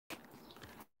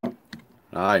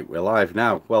Right, we're live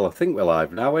now. Well, I think we're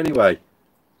live now anyway.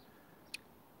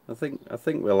 I think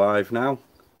we're live now.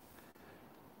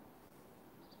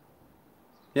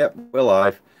 Yep, we're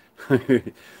live.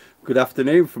 Good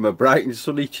afternoon from a bright and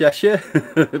sunny Cheshire.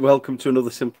 Welcome to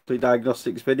another Simply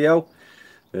Diagnostics video.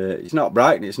 It's not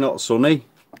bright and it's not sunny.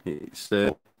 It's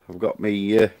I've got my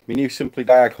new Simply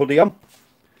Diag hoodie on,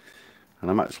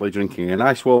 and I'm actually drinking a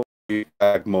nice warm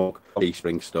Diag mug from the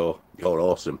Spring store. You're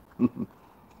awesome.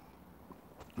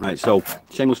 Right, so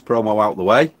shameless promo out the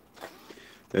way.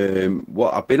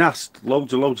 What I've been asked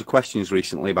loads of questions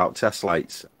recently about test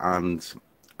lights, and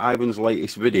Ivan's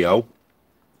latest video.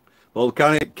 Well,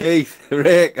 Keith,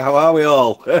 Rick, how are we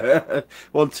all?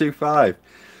 125.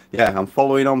 Yeah, I'm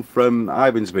following on from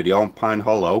Ivan's video on Pine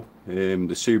Hollow, the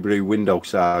Subaru window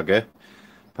saga,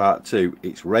 part 2.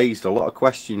 It's raised a lot of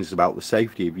questions about the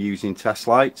safety of using test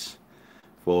lights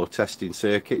for testing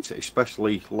circuits,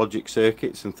 especially logic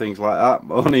circuits and things like that.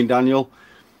 Morning, Daniel.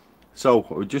 So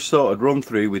we just sort of run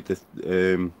through with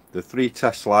the 3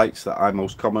 test lights that I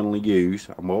most commonly use,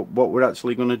 and what we're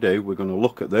actually going to do, we're going to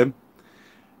look at them.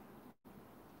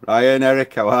 Ryan,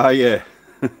 Eric, how are you?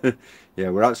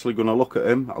 Yeah, we're actually going to look at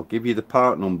them. I'll give you the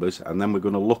part numbers, and then we're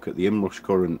going to look at the inrush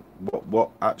current, what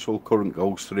actual current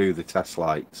goes through the test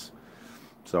lights.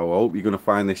 So I hope you're going to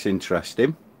find this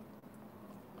interesting.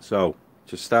 So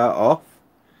to start off,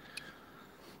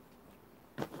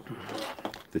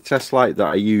 the test light that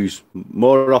I use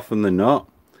more often than not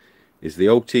is the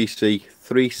OTC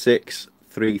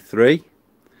 3633.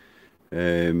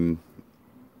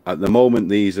 At the moment,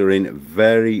 these are in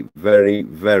very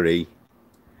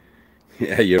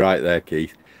yeah, you're right there,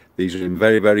 Keith. These are in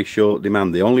very short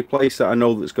demand. The only place that I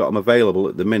know that's got them available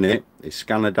at the minute is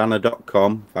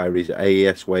scannerdana.com via his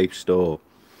AES Wave store.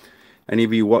 Any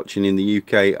of you watching in the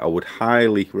UK, I would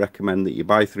highly recommend that you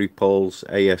buy through Paul's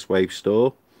AES Wave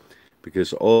store,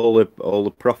 because all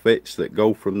the profits that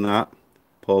go from that,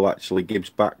 Paul actually gives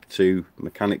back to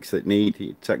mechanics that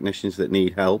need, technicians that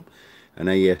need help, and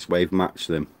AES Wave match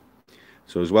them.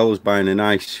 So as well as buying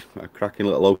a cracking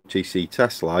little OTC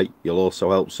test light, you'll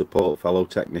also help support fellow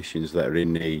technicians that are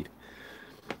in need.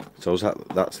 So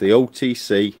that's the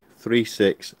OTC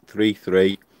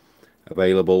 3633,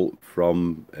 available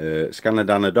from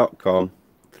scannerdana.com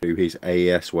through his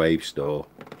AES Wave store.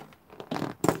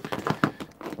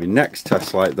 My next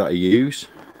test light that I use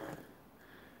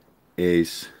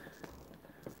is,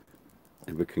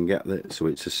 if we can get that, so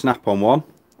it's a Snapon one,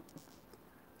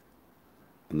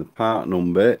 and the part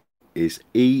number is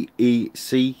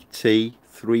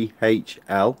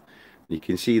EECT3HL. You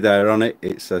can see there on it,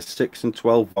 it says 6 and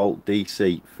 12 volt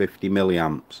DC 50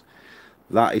 milliamps.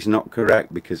 That is not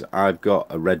correct, because I've got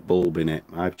a red bulb in it.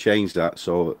 I've changed that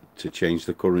so to change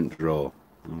the current draw.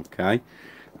 Okay,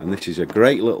 and this is a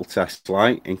great little test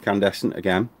light, incandescent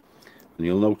again, and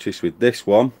you'll notice with this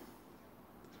one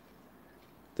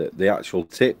that the actual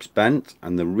tip's bent,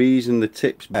 and the reason the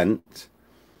tip's bent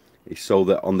is so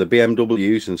that on the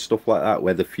BMWs and stuff like that,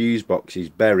 where the fuse box is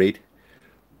buried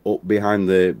up behind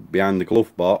the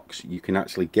glove box, you can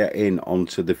actually get in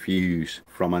onto the fuse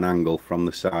from an angle from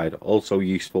the side. Also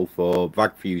useful for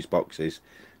VAG fuse boxes,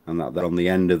 and that they're on the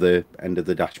end of the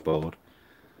dashboard.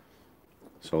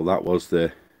 So that was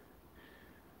the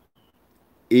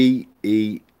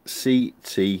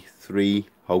EECT3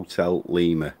 Hotel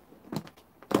Lima.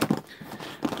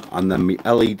 And then my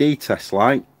LED test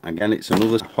light, again, it's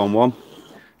another Snapon one.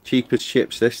 Cheap as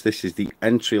chips, this is the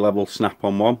entry-level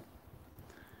Snapon one.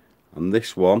 And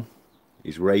this one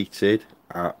is rated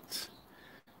at,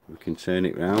 we can turn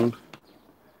it round, I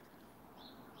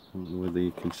don't know whether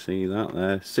you can see that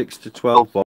there, 6 to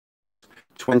 12 volts,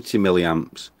 20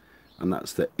 milliamps, and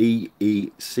that's the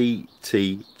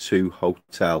EECT2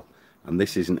 Hotel, and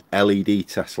this is an LED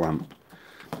test lamp.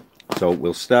 So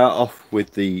we'll start off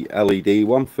with the LED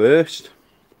one first.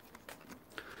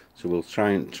 So we'll try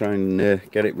and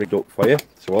get it rigged up for you.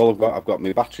 So I've got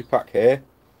my battery pack here.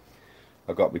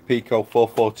 I've got my Pico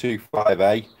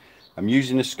 4425A. I'm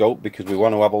using a scope because we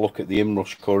want to have a look at the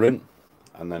inrush current,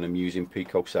 and then I'm using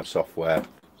Pico 7 software.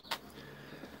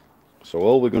 So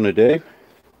all we're going to do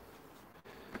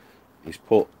is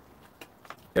put,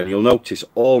 and you'll notice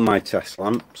all my test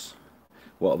lamps,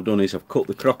 what I've done is I've cut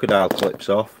the crocodile clips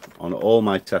off on all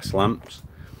my test lamps,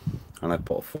 and I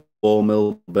put a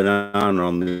 4mm banana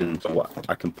on the end, so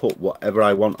I can put whatever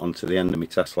I want onto the end of my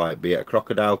test light, be it a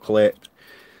crocodile clip,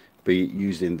 be it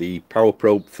using the Power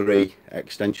Probe 3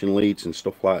 extension leads and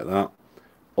stuff like that.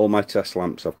 All my test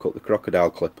lamps, I've cut the crocodile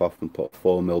clip off and put a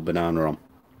 4mm banana on.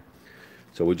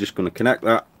 So we're just going to connect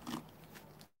that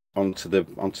onto the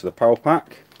power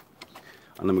pack.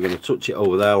 and then we're going to touch it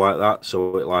over there like that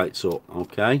so it lights up.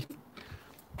 Okay,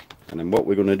 and then what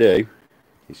we're going to do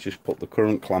is just put the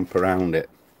current clamp around it.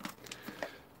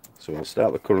 So I'll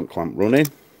start the current clamp running.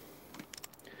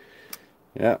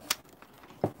 Yeah,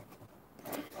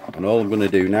 and all I'm going to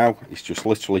do now is just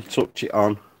literally touch it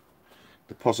on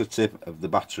the positive of the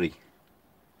battery,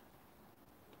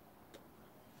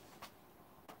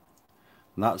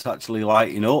 and that's actually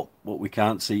lighting up, but we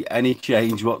can't see any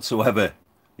change whatsoever.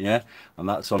 Yeah, and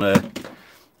that's on a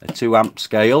 2 amp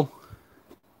scale,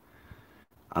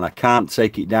 and I can't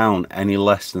take it down any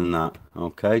less than that.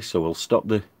 Okay, so we'll stop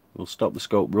the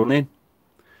scope running.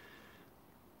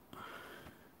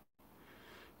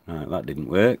 Right, that didn't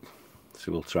work,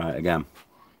 so we'll try it again.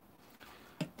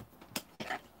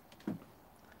 We'll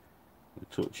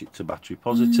touch it to battery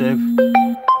positive.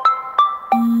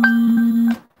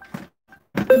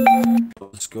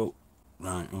 Let's go.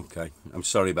 Right, okay, I'm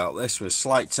sorry about this. There's a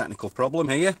slight technical problem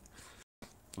here.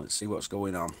 Let's see what's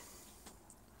going on.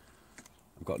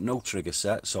 I've got no trigger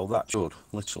set, so that should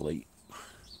literally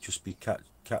just be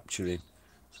capturing.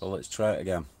 So let's try it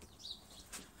again.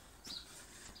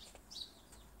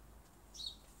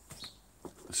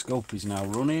 The scope is now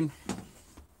running.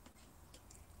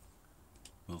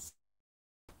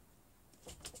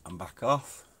 And back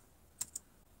off,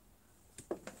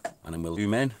 and then we'll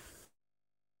zoom in.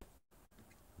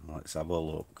 Let's have a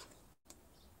look.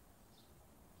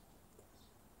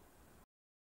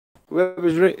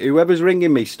 Whoever's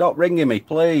ringing me, stop ringing me,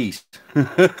 please.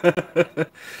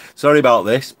 Sorry about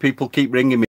this. People keep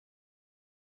ringing me.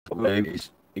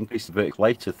 Increase the vertical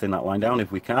weight to thin that line down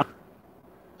if we can.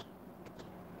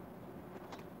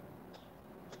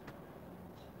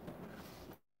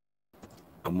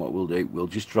 And what we'll do, we'll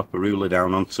just drop a ruler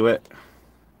down onto it.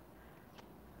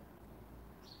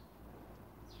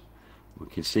 We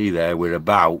can see there we're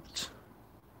about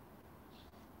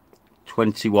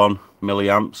 21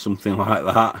 milliamps, something like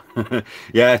that.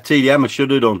 Yeah, TDM I should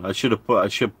have done. I should have put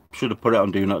it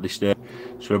on do not disturb.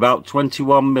 So we're about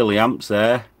 21 milliamps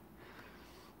there.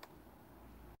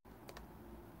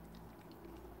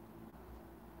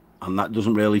 And that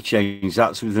doesn't really change.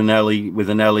 That's with an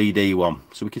LED one.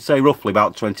 So we could say roughly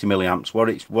about 20 milliamps. What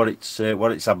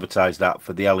it's advertised at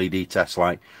for the LED test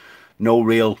light. No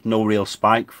real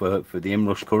spike for the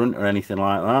inrush current or anything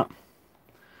like that.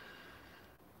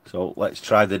 So let's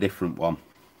try the different one.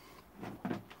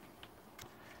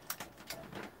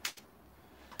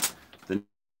 Is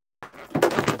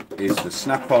the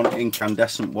Snapon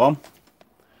Incandescent one.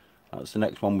 That's the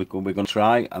next one we're going to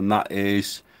try, and that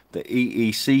is the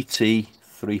EECT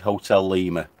 3 Hotel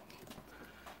Lima.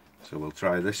 So we'll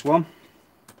try this one.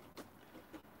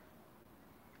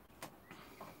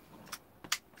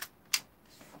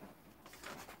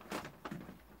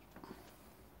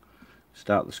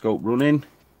 Start the scope running,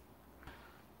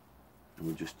 and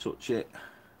we'll just touch it.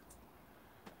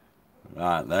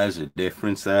 Right, there's a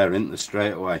difference there, isn't there,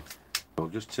 straight away. I'll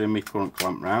just turn my current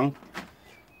clamp round.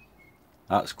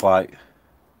 That's quite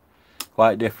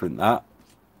different, that.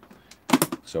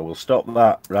 So we'll stop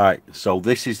that. Right, so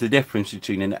this is the difference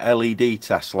between an LED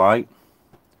test light.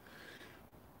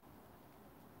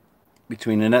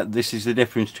 This is the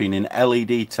difference between an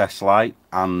LED test light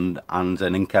and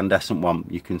an incandescent one.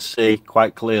 You can see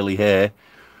quite clearly here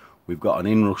we've got an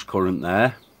inrush current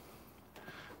there.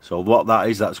 So what that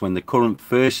is, that's when the current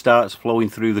first starts flowing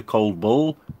through the cold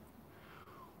bulb.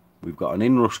 We've got an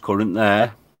inrush current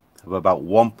there of about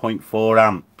 1.4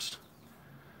 amps.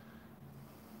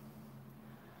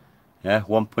 Yeah,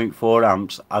 1.4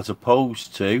 amps, as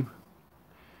opposed to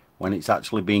when it's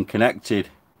actually being connected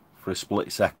for a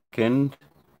split second,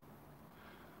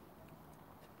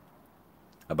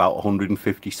 about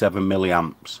 157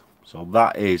 milliamps. So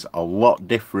that is a lot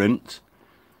different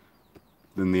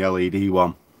than the LED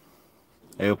one.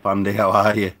 Hey up, Andy, how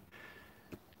are you?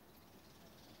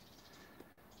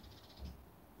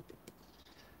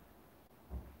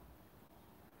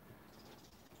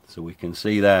 So we can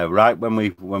see there, right, when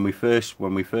we first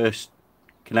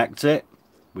connect it,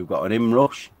 we've got an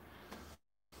inrush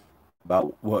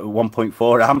about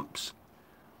 1.4 amps,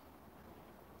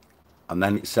 and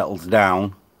then it settles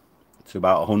down to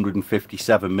about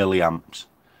 157 milliamps.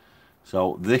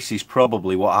 So this is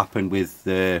probably what happened with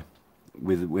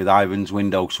Ivan's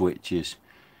window switches.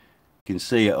 You can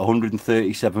see at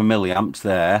 137 milliamps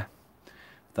there,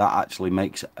 that actually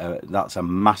makes that's a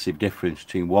massive difference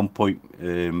between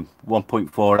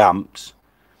 1.4 amps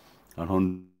and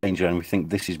 100, and we think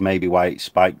this is maybe why it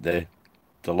spiked the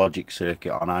logic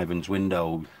circuit on Ivan's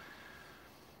window.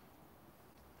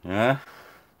 Yeah.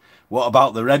 What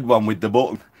about the red one with the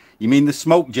button? You mean the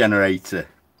smoke generator?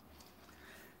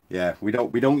 Yeah, we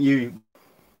don't use.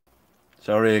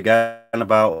 Sorry again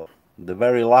about the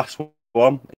very last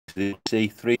one. It's the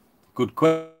C3. Good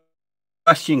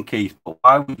question, Keith. But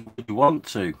why would you want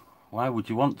to? Why would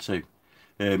you want to?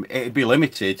 It'd be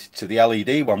limited to the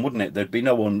LED one, wouldn't it? There'd be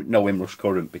no inrush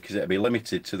current because it'd be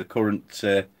limited to the current.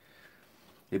 It'd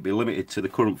be limited to the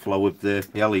current flow of the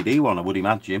LED one, I would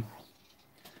imagine.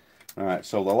 All right,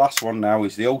 so the last one now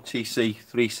is the OTC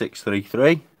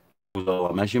 3633. With all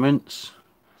our measurements.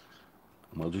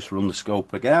 And we'll just run the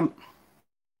scope again.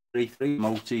 33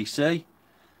 OTC.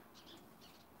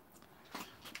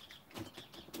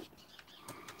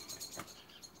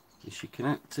 Is she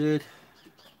connected?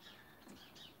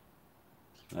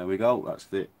 There we go, that's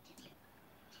it.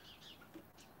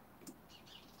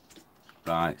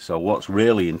 Right, so what's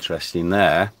really interesting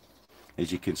there,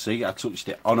 as you can see, I touched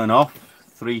it on and off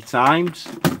 3 times.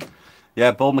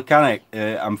 Yeah, Bull Mechanic,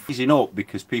 I'm freezing up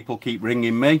because people keep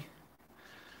ringing me.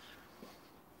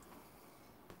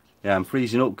 Yeah, I'm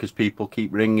freezing up because people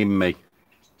keep ringing me.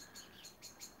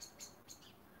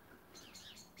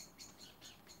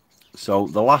 So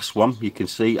the last one, you can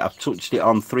see I've touched it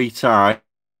on 3 times.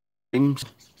 You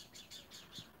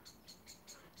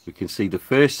can see the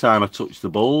first time I touched the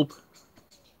bulb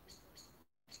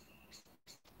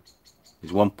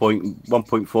is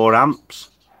 1.4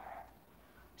 amps.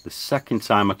 The second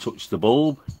time I touched the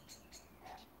bulb,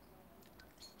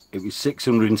 it was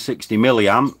 660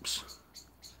 milliamps.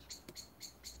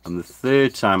 And the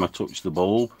third time I touched the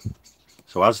bulb,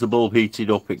 so as the bulb heated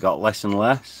up, it got less and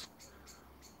less,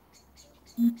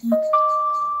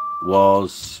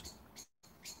 was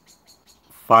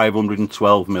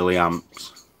 512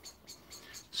 milliamps.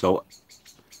 So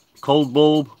cold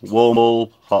bulb, warm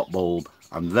bulb, hot bulb.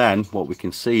 And then what we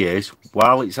can see is,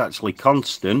 while it's actually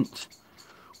constant,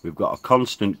 we've got a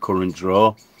constant current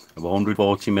draw of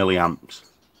 140 milliamps.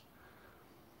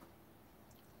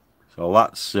 So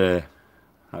that's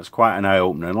quite an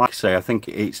eye-opener. And like I say, I think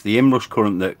it's the inrush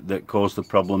current that caused the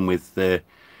problem with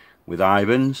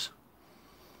Ivan's.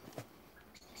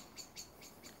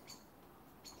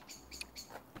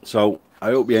 So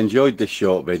I hope you enjoyed this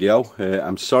short video.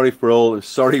 I'm sorry for all the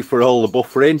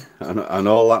buffering and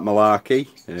all that malarkey.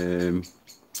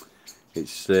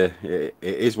 It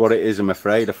is what it is, I'm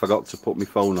afraid. I forgot to put my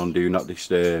phone on Do Not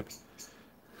Disturb.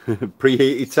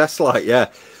 Preheated Testlight, yeah.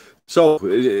 So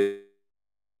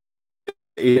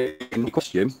in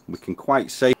question, we can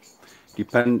quite say,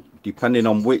 depending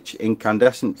on which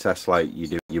incandescent Testlight you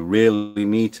do, you really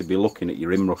need to be looking at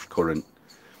your inrush current.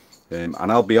 And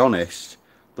I'll be honest,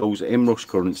 those inrush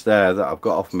currents there that I've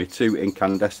got off my 2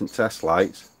 incandescent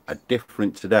Testlights are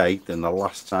different today than the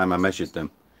last time I measured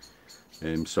them.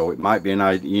 So it might be an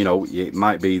idea, you know, it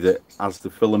might be that as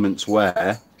the filaments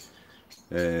wear,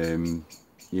 you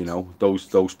know,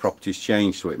 those properties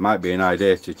change. So it might be an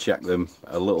idea to check them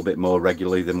a little bit more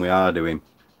regularly than we are doing.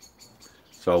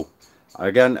 So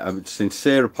again,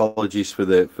 sincere apologies for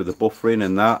the buffering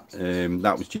and that.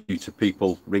 That was due to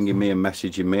people ringing me and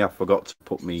messaging me. I forgot to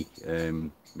put my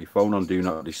phone on Do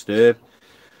Not Disturb.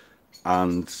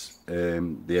 And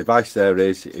the advice there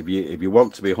is, if you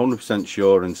want to be 100%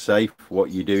 sure and safe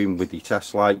what you're doing with your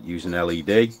Testlight, use an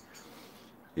LED.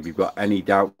 If you've got any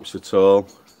doubts at all,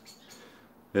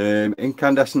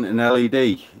 incandescent and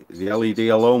LED, the LED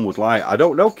alone would light. I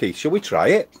don't know, Keith, shall we try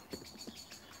it?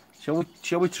 Shall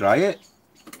we try it?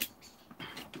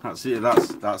 That's it.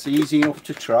 That's easy enough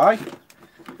to try.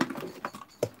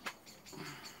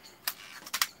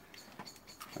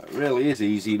 It really is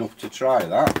easy enough to try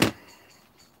that.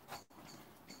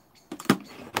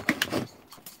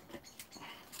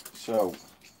 So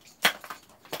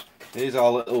here's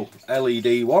our little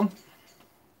LED one.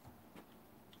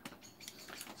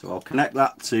 So I'll connect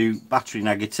that to battery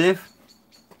negative.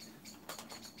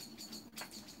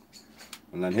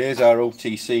 And then here's our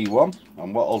OTC one,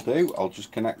 and what I'll do, I'll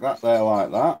just connect that there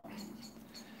like that,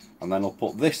 and then I'll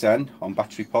put this end on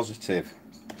battery positive.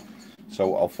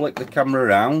 So I'll flick the camera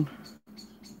around,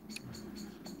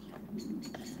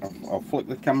 I'll flick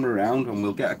the camera around and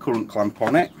we'll get a current clamp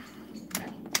on it.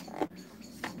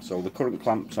 So the current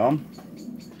clamp's on,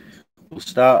 we'll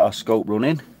start our scope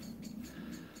running.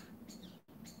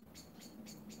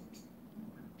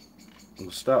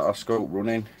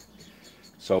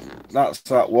 So that's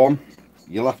that one.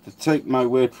 You'll have to take my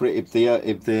word for it if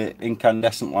the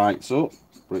incandescent lights up,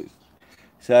 but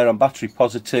it's there on battery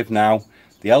positive now.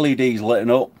 The LED's lit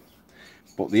up,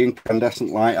 but the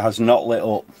incandescent light has not lit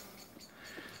up,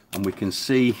 and we can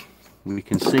see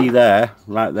there,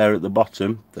 right there at the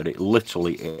bottom, that it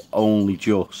only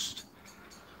just.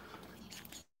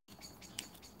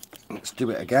 Let's do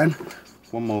it again,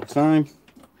 one more time.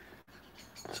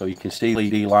 so you can see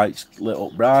LED lights lit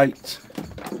up bright.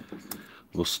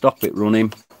 We'll stop it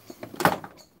running.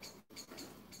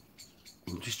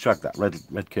 We'll just drag that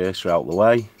red cursor out of the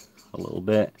way a little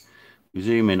bit. We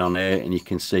zoom in on here and you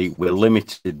can see we're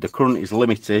limited. The current is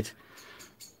limited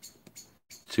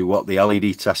to what the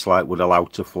LED test light would allow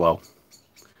to flow.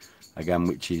 Again,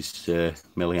 which is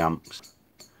milliamps,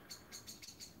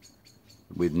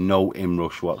 with no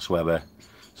inrush whatsoever.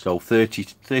 So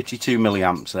 32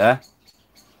 milliamps there.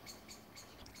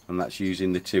 And that's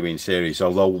using the 2 in series.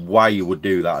 Although why you would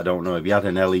do that, I don't know. If you had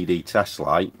an LED test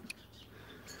light,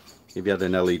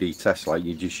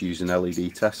 you'd just use an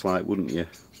LED test light, wouldn't you?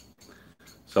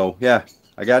 So yeah,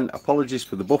 again, apologies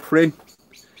for the buffering.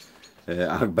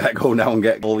 I better go now and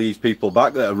get all these people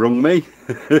back that have rung me.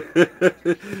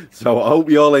 So I hope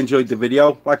you all enjoyed the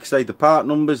video. Like I say, the part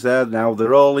numbers there now,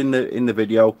 they're all in the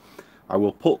video. I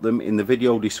will put them in the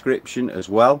video description as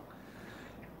well.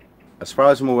 As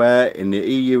far as I'm aware, in the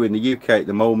EU and the UK at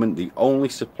the moment, the only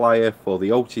supplier for the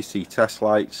OTC test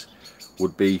lights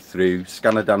would be through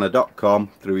scannerdana.com,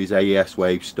 through his AES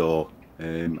Wave store.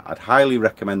 I'd highly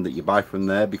recommend that you buy from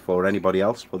there before anybody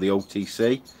else for the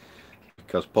OTC,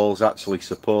 because Paul's actually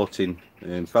supporting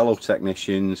fellow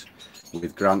technicians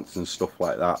with grants and stuff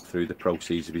like that through the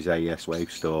proceeds of his AES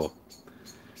Wave store.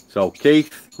 So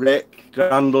Keith, Rick,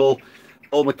 Randall,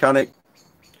 Paul Mechanic.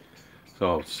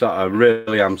 So I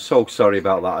really am so sorry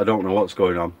about that. I don't know what's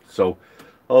going on. So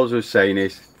all I was saying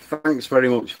is thanks very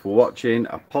much for watching.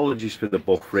 Apologies for the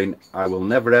buffering. I will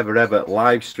never ever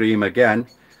live stream again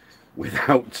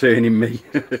without turning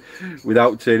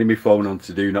my phone on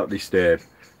to do not disturb.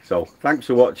 So thanks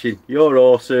for watching. You're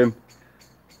awesome.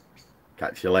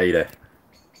 Catch you later.